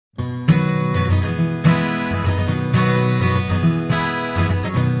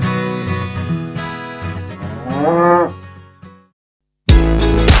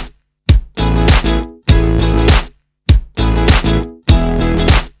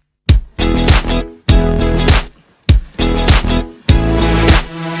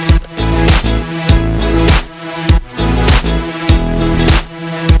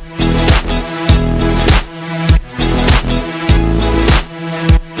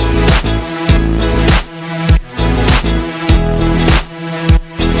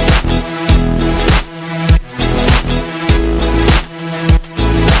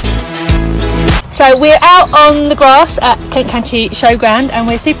We're out on the grass at Kent County Showground and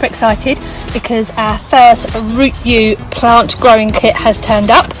we're super excited because our first Root View plant growing kit has turned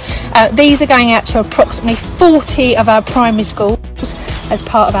up. These are going out to approximately 40 of our primary schools as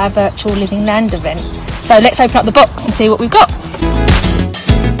part of our virtual Living Land event. So let's open up the box and see what we've got.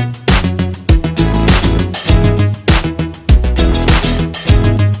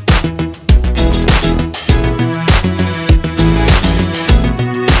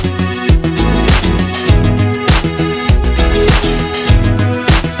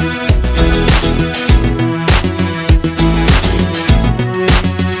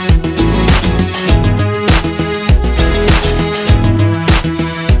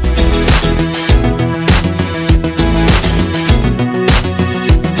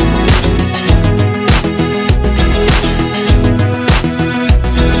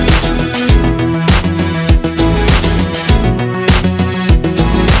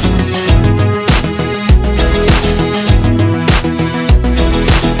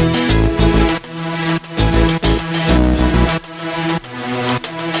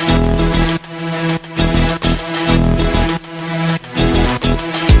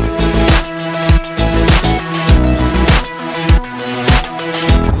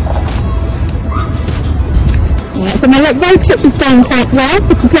 So my road trip was going quite well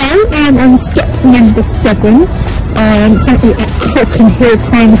for today. I'm stop number 7, currently at Crooken Hill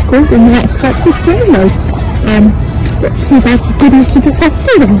Primary School in the outskirts of Sligo. Got 2 bags of goodies to just have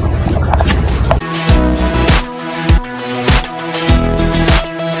through them.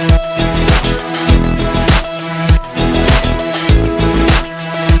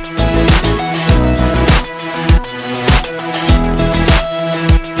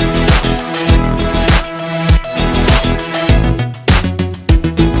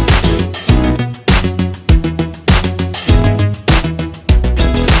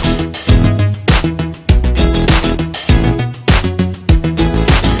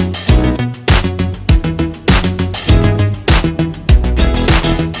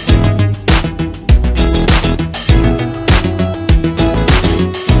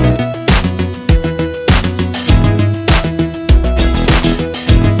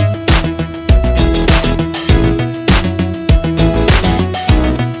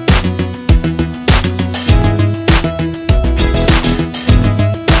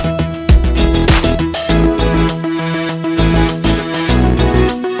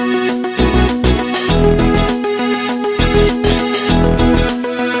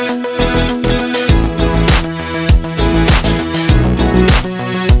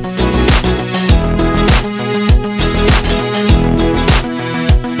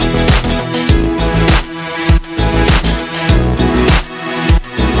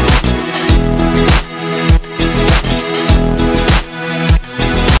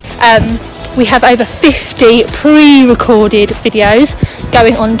 We have over 50 pre-recorded videos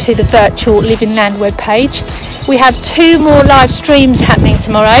going onto the virtual Living Land webpage. We have 2 more live streams happening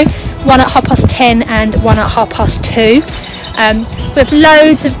tomorrow, one at 10:30 and one at 2:30. We have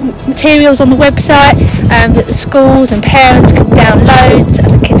loads of materials on the website that the schools and parents can download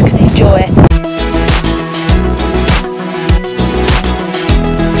and the kids can enjoy.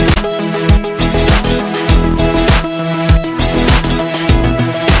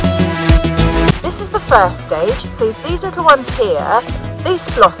 First stage, so these little ones here, these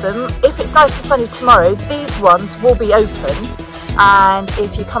blossom. If it's nice and sunny tomorrow, these ones will be open, and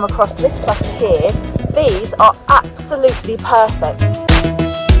if you come across this cluster here, these are absolutely perfect.